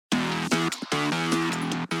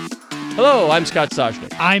Hello, I'm Scott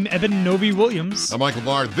Soshnick. I'm Eben Novy-Williams. I'm Michael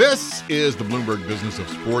Barr. This is the Bloomberg Business of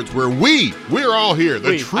Sports, where we're all here.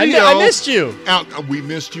 The trio. I missed you. We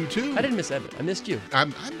missed you, too. I didn't miss Eben. I missed you. I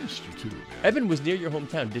missed you, too. Eben was near your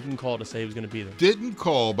hometown. Didn't call to say he was going to be there. Didn't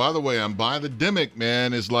call. By the way, I'm by the Dimmock,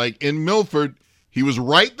 man. It's like in Milford. He was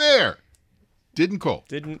right there. Didn't call.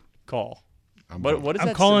 Didn't call. What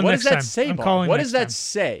does that say, Bob? What does that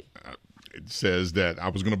say? It says that I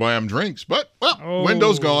was going to buy him drinks, but,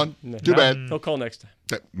 window's gone. Too bad. He'll call next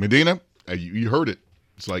time. Madena, you heard it.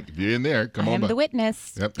 It's like, if you're in there, come on I am by. the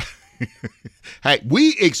witness. Yep. Hey,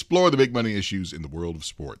 we explore the big money issues in the world of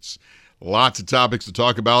sports. Lots of topics to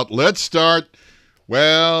talk about. Let's start,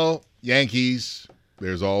 Yankees.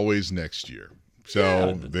 There's always next year.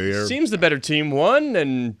 So seems the better team won,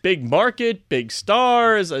 and big market, big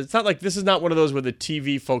stars. It's not like this is not one of those where the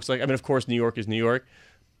TV folks of course, New York is New York.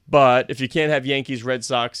 But if you can't have Yankees, Red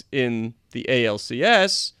Sox in the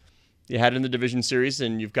ALCS, you had it in the division series,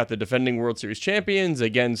 and you've got the defending World Series champions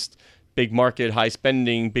against big market, high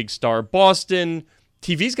spending, big star Boston.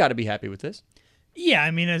 TV's got to be happy with this.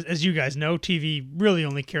 Yeah, as you guys know, TV really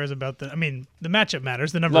only cares about the matchup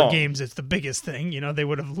matters. The number of games is the biggest thing. They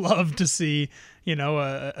would have loved to see,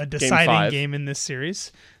 a deciding game in this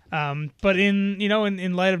series. But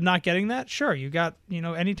in light of not getting that, sure, you got,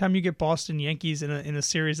 anytime you get Boston Yankees in a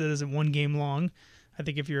series that isn't one game long, I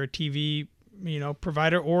think if you're a TV,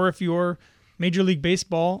 provider, or if you're Major League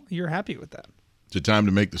Baseball, you're happy with that. It's a time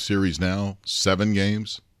to make the series now 7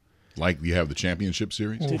 games, like you have the championship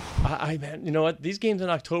series. Dude, man, you know what? These games in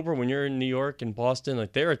October, when you're in New York and Boston,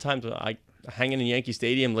 there are times when I hang in Yankee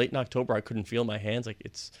Stadium late in October, I couldn't feel my hands.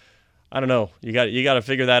 I don't know. You got to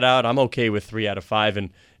figure that out. I'm okay with 3 out of 5, and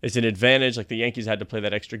it's an advantage. Like the Yankees had to play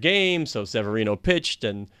that extra game, so Severino pitched,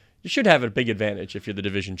 and you should have a big advantage if you're the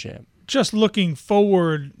division champ. Just looking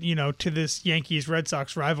forward, to this Yankees-Red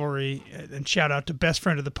Sox rivalry, and shout out to best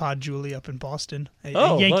friend of the pod, Julie, up in Boston, a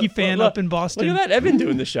Yankee fan up in Boston. Look at that, Evan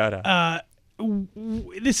doing the shout out.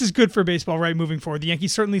 This is good for baseball, right, moving forward. The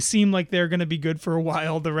Yankees certainly seem like they're going to be good for a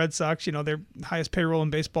while. The Red Sox, they're highest payroll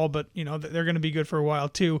in baseball, but, they're going to be good for a while,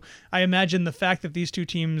 too. I imagine the fact that these two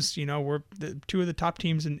teams, were two of the top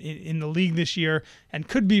teams in the league this year and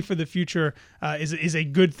could be for the future is a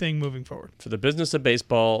good thing moving forward. For the business of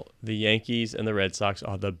baseball, the Yankees and the Red Sox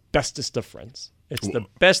are the bestest of friends. It's the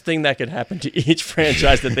best thing that could happen to each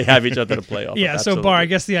franchise that they have each other to play off. Yeah, of. So, Barr, I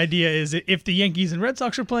guess the idea is if the Yankees and Red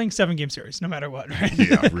Sox are playing 7-game series, no matter what, right?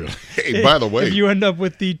 Yeah, really. Hey, by the way, if you end up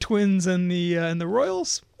with the Twins and the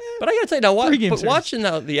Royals. But I got to tell you now, watching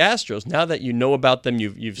now the Astros, now that you know about them,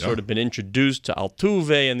 you've sort of been introduced to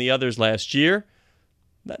Altuve and the others last year.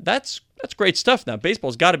 That's great stuff. Now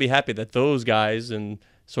baseball's got to be happy that those guys and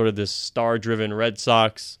sort of this star-driven Red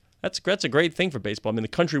Sox. That's a great thing for baseball. The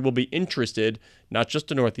country will be interested, not just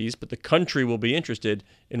the Northeast, but the country will be interested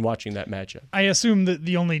in watching that matchup. I assume that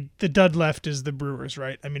the dud left is the Brewers,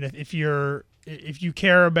 right? If you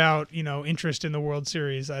care about interest in the World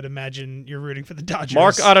Series, I'd imagine you're rooting for the Dodgers.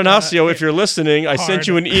 Mark Adonasio, if you're listening, I sent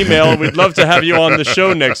you an email. We'd love to have you on the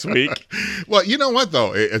show next week. Well, you know what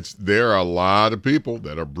though? There are a lot of people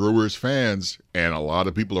that are Brewers fans, and a lot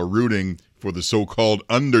of people are rooting for the so-called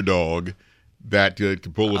underdog that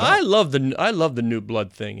could pull it off. I love the new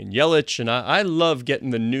blood thing and Yelich, and I love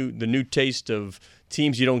getting the new taste of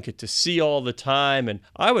teams you don't get to see all the time. And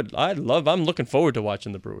I'm looking forward to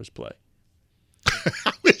watching the Brewers play.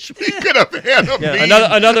 I wish we could have had a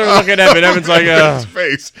meme. Another look at Evan. Evan's like, his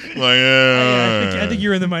face. I think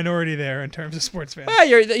you're in the minority there in terms of sports fans.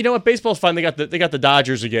 You know what? Baseball's fine. They got the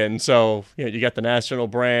Dodgers again. So you got the national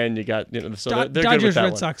brand. You got so they're good Dodgers with that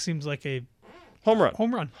Red one. Sox seems like a home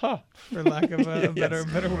run. Huh. For lack of a better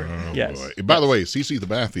word. Oh, yes. Boy. By the way, CC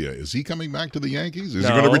Sabathia, is he coming back to the Yankees? Is he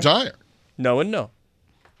No. going to retire? No and no.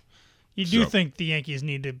 You do think the Yankees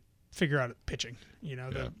need to figure out pitching.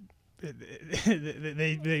 They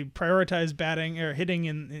prioritize batting or hitting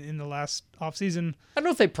in the last offseason. I don't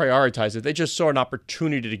know if they prioritize it. They just saw an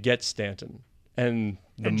opportunity to get Stanton and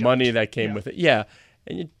the money that came with it. Yeah.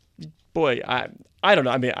 And I don't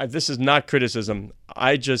know. This is not criticism.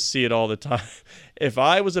 I just see it all the time. If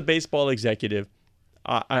I was a baseball executive,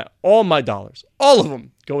 all my dollars, all of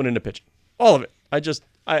them, going into pitching. All of it.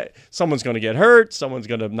 Someone's going to get hurt. Someone's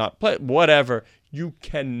going to not play. Whatever. You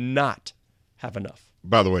cannot have enough.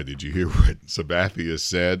 By the way, did you hear what Sabathia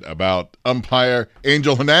said about umpire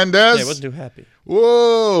Angel Hernandez? Yeah, I wasn't too happy.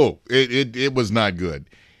 Whoa. It was not good.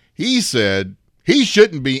 He said he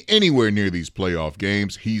shouldn't be anywhere near these playoff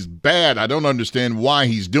games. He's bad. I don't understand why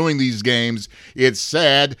he's doing these games. It's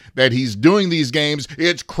sad that he's doing these games.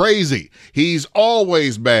 It's crazy. He's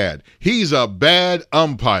always bad. He's a bad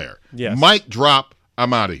umpire. Yes. Mic drop.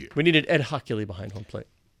 I'm out of here. We needed Ed Hockley behind home plate.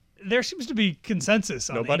 There seems to be consensus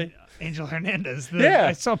on Nobody? Angel Hernandez. Yeah.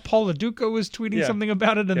 I saw Paul LaDuca was tweeting something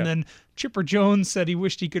about it, and then Chipper Jones said he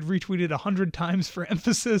wished he could retweet it 100 times for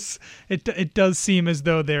emphasis. It does seem as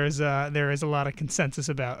though there is a lot of consensus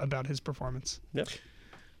about his performance. Yep.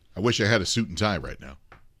 I wish I had a suit and tie right now.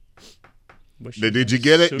 Did you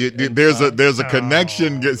get it? There's a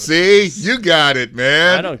connection. See, you got it,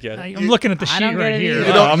 man. I don't get it. I'm looking at the sheet right here.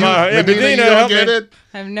 You don't get it?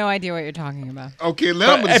 I have no idea what you're talking about. Okay,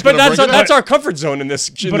 now but that's our comfort zone in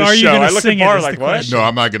this show. Are you going to sing it? Bar like, what? No,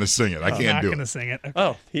 I'm not going to sing it. I can't do it. I'm not going to sing it.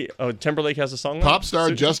 Okay. Timberlake has a song. Pop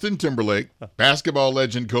star Justin Timberlake, basketball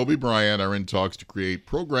legend Kobe Bryant are in talks to create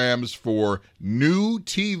programs for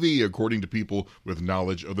NewTV, according to people with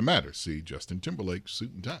knowledge of the matter. See, Justin Timberlake,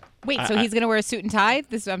 suit and tie. Wait, so he's going to wear a suit and tie?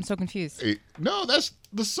 I'm so confused. No, that's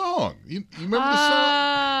the song. You remember the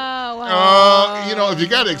song? Wow. If you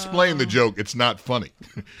got to explain the joke, it's not funny.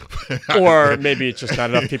 Or maybe it's just not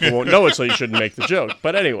enough people won't know it, so you shouldn't make the joke.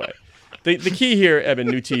 But anyway, the key here, Eben,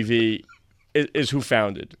 NewTV, is who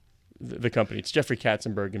founded the company. It's Jeffrey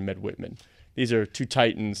Katzenberg and Meg Whitman. These are two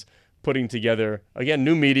titans putting together, again,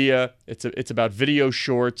 new media. It's about video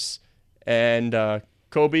shorts, and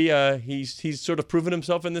Kobe, he's sort of proven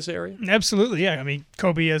himself in this area. Absolutely, yeah. I mean,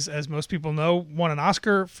 Kobe, as most people know, won an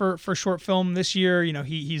Oscar for short film this year.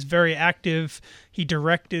 He's very active. He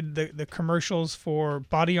directed the commercials for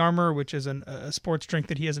Body Armor, which is a sports drink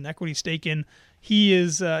that he has an equity stake in.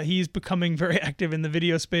 He's becoming very active in the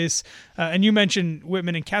video space. And you mentioned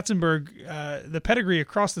Whitman and Katzenberg. The pedigree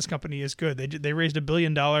across this company is good. They raised $1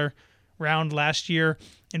 billion round last year.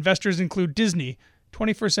 Investors include Disney,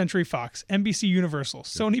 21st Century Fox, NBC Universal,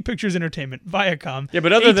 Sony Pictures Entertainment, Viacom,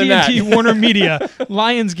 but other than that, Warner Media,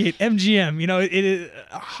 Lionsgate, MGM.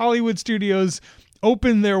 Hollywood studios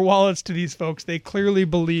open their wallets to these folks. They clearly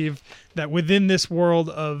believe that within this world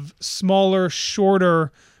of smaller,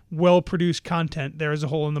 shorter, well-produced content, there is a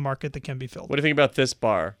hole in the market that can be filled. What do you think about this,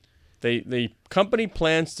 Barr? The company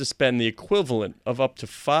plans to spend the equivalent of up to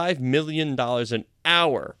 $5 million an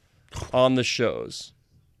hour on the shows,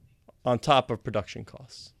 on top of production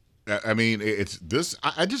costs. I mean, it's this.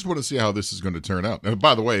 I just want to see how this is going to turn out. And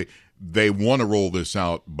by the way, they want to roll this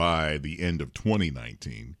out by the end of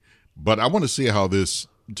 2019, but I want to see how this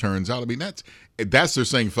turns out. I mean, that's they're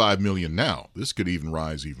saying $5 million now. This could even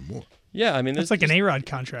rise even more. Yeah, I mean, that's like an A-Rod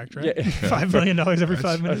contract, right? Yeah. $5 million every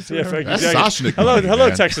 5 minutes. Yeah, that's Soshnick. Hello,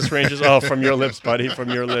 Texas Rangers. Oh, from your lips, buddy, from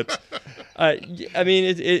your lips. I mean,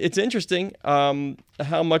 it's interesting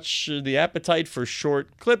how much the appetite for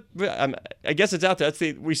short clip. I guess it's out there.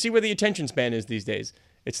 We see where the attention span is these days.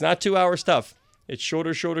 It's not 2-hour stuff. It's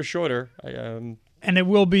shorter. And it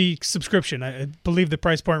will be subscription. I believe the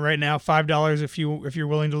price point right now, $5 if you're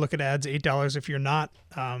willing to look at ads, $8 if you're not.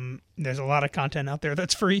 There's a lot of content out there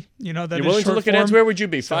that's free. You're willing to look at ads. Where would you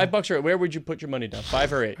be? $5 or where would you put your money down?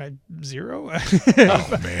 5 or 8? 0.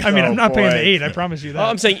 Oh man! I mean, I'm not paying the 8. I promise you that. Oh,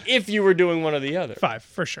 I'm saying if you were doing one or the other. 5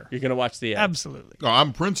 for sure. You're gonna watch the ads. Absolutely. No,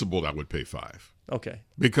 I'm principled. I would pay 5. Okay.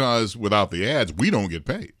 Because without the ads, we don't get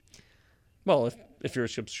paid. Well, if you're a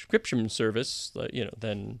subscription service,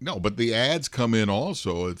 then no. But the ads come in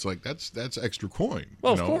also. It's like that's extra coin.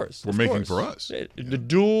 Well, of course, we're making for us. The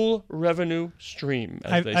dual revenue stream,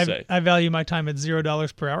 as they say. I value my time at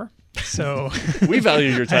 $0 per hour. So we value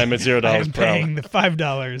your time at $0 per hour. I'm paying the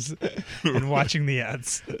 $5 and watching the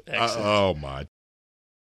ads. Oh my!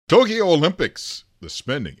 Tokyo Olympics. The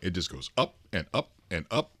spending, it just goes up and up and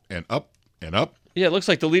up and up and up. Yeah, it looks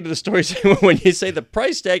like the lead of the story when you say the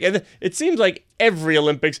price tag, and it seems like every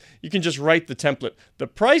Olympics, you can just write the template. The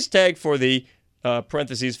price tag for the,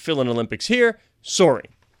 parentheses, fill in Olympics here, soaring.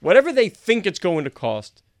 Whatever they think it's going to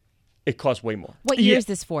cost, it costs way more. What year is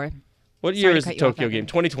this for? What year is the Tokyo game?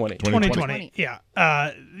 2020. 2020.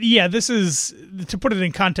 Yeah. This is, to put it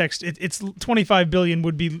in context, it's $25 billion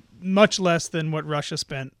would be much less than what Russia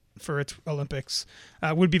spent for its Olympics,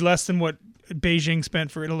 would be less than what Beijing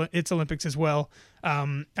spent for its Olympics as well.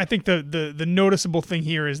 I think the noticeable thing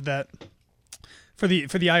here is that for the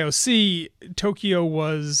IOC, Tokyo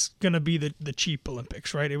was going to be the cheap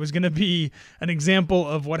Olympics, right? It was going to be an example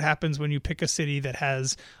of what happens when you pick a city that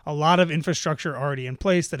has a lot of infrastructure already in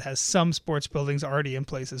place, that has some sports buildings already in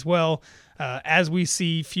place as well. As we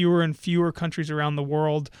see fewer and fewer countries around the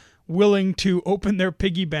world willing to open their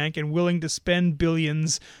piggy bank and willing to spend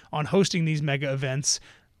billions on hosting these mega events,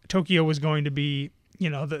 Tokyo was going to be,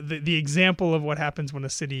 the example of what happens when a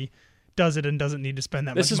city does it and doesn't need to spend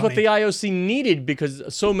that much money. This is what the IOC needed because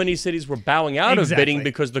so many cities were bowing out of bidding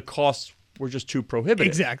because the costs were just too prohibitive.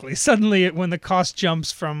 Exactly. Suddenly, when the cost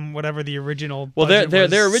jumps from whatever the original Well, budget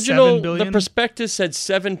their was, original $7 billion, the prospectus said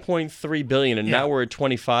 $7.3 billion, and now we're at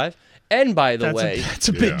 25. And by the way, that's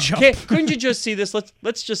a big jump. couldn't you just see this?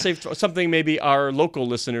 Let's just say something maybe our local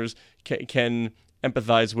listeners can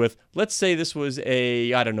empathize with. Let's say this was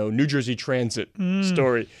a, I don't know, New Jersey Transit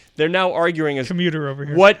story. They're now arguing as Commuter over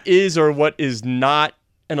here. what is or what is not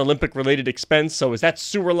an Olympic-related expense. So is that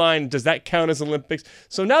sewer line? Does that count as Olympics?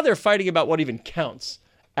 So now they're fighting about what even counts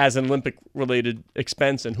as an Olympic-related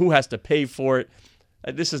expense and who has to pay for it.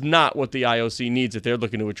 This is not what the IOC needs if they're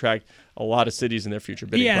looking to attract a lot of cities in their future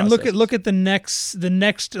bidding process. And look at the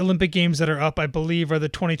next Olympic Games that are up, I believe, are the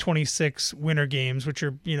 2026 Winter Games, which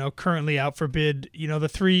are currently out for bid. The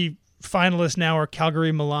 3 finalists now are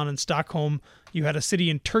Calgary, Milan, and Stockholm. You had a city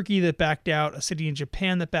in Turkey that backed out, a city in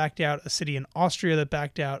Japan that backed out, a city in Austria that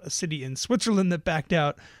backed out, a city in Switzerland that backed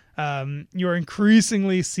out. You're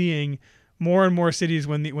increasingly seeing more and more cities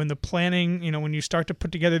when the planning, when you start to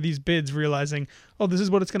put together these bids, realizing, oh, this is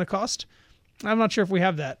what it's going to cost. I'm not sure if we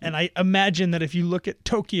have that. And I imagine that if you look at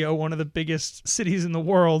Tokyo, one of the biggest cities in the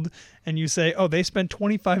world, and you say, oh, they spent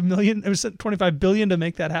 $25 billion to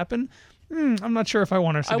make that happen. I'm not sure if I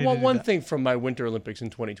want our city to do that. I want one thing from my Winter Olympics in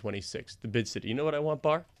 2026, the bid city. You know what I want,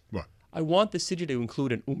 Barr? What? I want the city to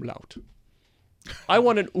include an umlaut. I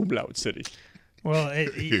want an umlaut city. Well, I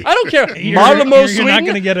don't care. Malmo, you're Sweden. not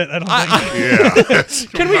going to get it. I don't think.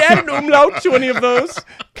 Yeah. Can we add an umlaut to any of those?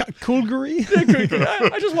 Coolgary?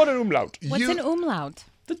 I just want an umlaut. What's an umlaut?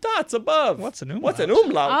 The dots above. What's an umlaut? What's an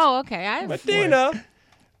umlaut? Oh, okay. Madena.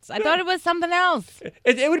 I thought it was something else.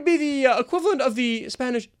 It would be the equivalent of the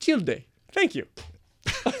Spanish tilde. Thank you.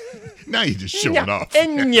 Now you're just showing off.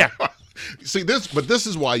 Yeah. See, this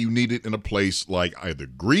is why you need it in a place like either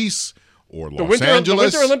Greece or Los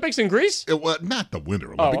Angeles. The Winter Olympics in Greece? Well, not the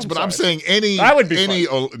Winter Olympics, but sorry. I'm saying any. That would be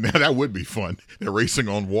fun. That would be fun. They're racing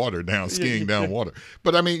on water down, skiing down water.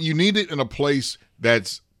 But I mean, you need it in a place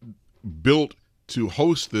that's built to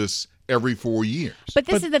host this every 4 years. But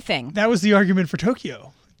this is the thing. That was the argument for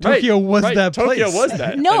Tokyo. Tokyo was that place. Tokyo was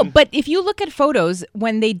that. No, but if you look at photos,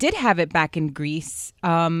 when they did have it back in Greece,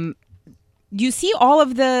 you see all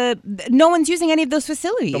of no one's using any of those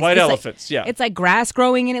facilities. The white elephants, yeah. It's like grass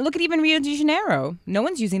growing in it. Look at even Rio de Janeiro. No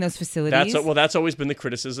one's using those facilities. That's always been the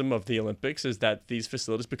criticism of the Olympics, is that these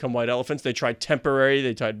facilities become white elephants. They tried temporary.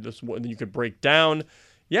 They tried this one that you could break down.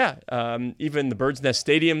 Yeah, even the Bird's Nest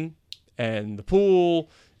Stadium and the pool,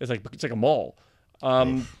 it's like a mall.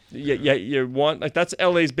 You want, that's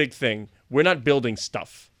LA's big thing. We're not building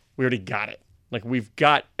stuff. We already got it. Like, we've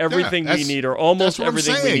got everything we need, or almost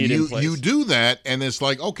everything we need in place. You do that, and it's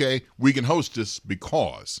like, okay, we can host this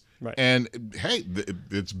because. Right. And, hey,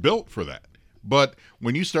 it's built for that. But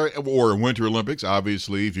when you start, or Winter Olympics,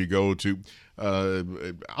 obviously, if you go to,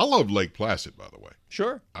 I love Lake Placid, by the way.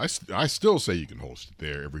 Sure. I still say you can host it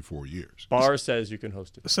there every 4 years. Barr says you can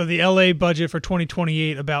host it. So the LA budget for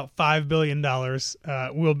 2028, about $5 billion.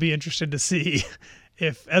 We'll be interested to see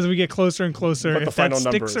if, as we get closer and closer, if that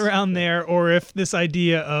sticks around there, or if this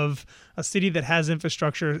idea of a city that has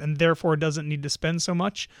infrastructure and therefore doesn't need to spend so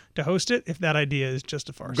much to host it, if that idea is just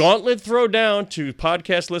a farce. Gauntlet throw down to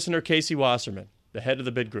podcast listener Casey Wasserman, the head of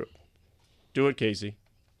the bid group. Do it, Casey.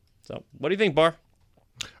 So, what do you think, Barr?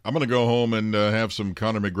 I'm going to go home and have some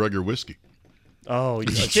Conor McGregor whiskey. Oh,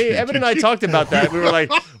 yeah. Evan and I talked about that. We were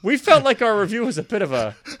like, we felt like our review was a bit of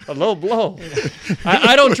a low blow.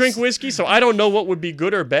 I don't drink whiskey, so I don't know what would be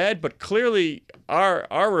good or bad, but clearly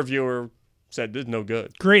our reviewer said this is no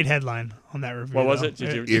good. Great headline on that review. What was it?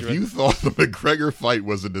 If you thought the McGregor fight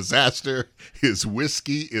was a disaster, his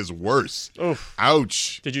whiskey is worse. Oof.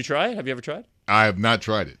 Ouch. Did you try it? Have you ever tried? I have not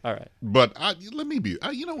tried it. All right. But let me be,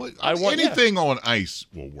 you know what? Anything on ice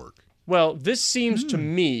will work. Well, this seems to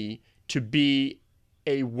me to be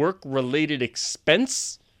a work-related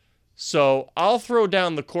expense. So I'll throw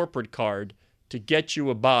down the corporate card to get you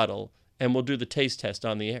a bottle, and we'll do the taste test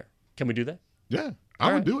on the air. Can we do that? Yeah,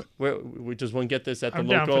 I would do it. We just want to get this at the I'm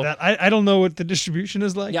local. down for that. I don't know what the distribution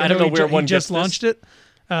is like. Yeah, I don't know where one just gets launched it.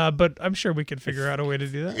 But I'm sure we could figure out a way to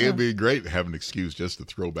do that. It'd be great to have an excuse just to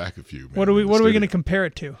throw back a few. What are we going to compare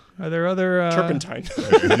it to? Are there other turpentine?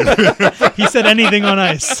 He said anything on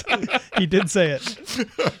ice. He did say it.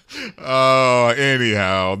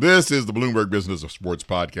 Anyhow, this is the Bloomberg Business of Sports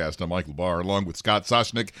podcast. I'm Michael Barr, along with Scott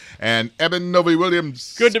Soshnick and Eben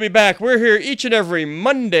Novy-Williams. Good to be back. We're here each and every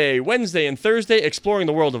Monday, Wednesday, and Thursday, exploring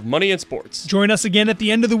the world of money and sports. Join us again at the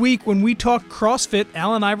end of the week when we talk CrossFit,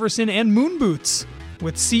 Allen Iverson, and moon boots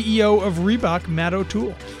with CEO of Reebok, Matt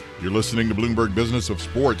O'Toole. You're listening to Bloomberg Business of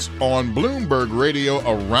Sports on Bloomberg Radio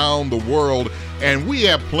around the world, and we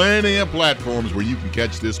have plenty of platforms where you can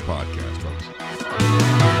catch this podcast, folks.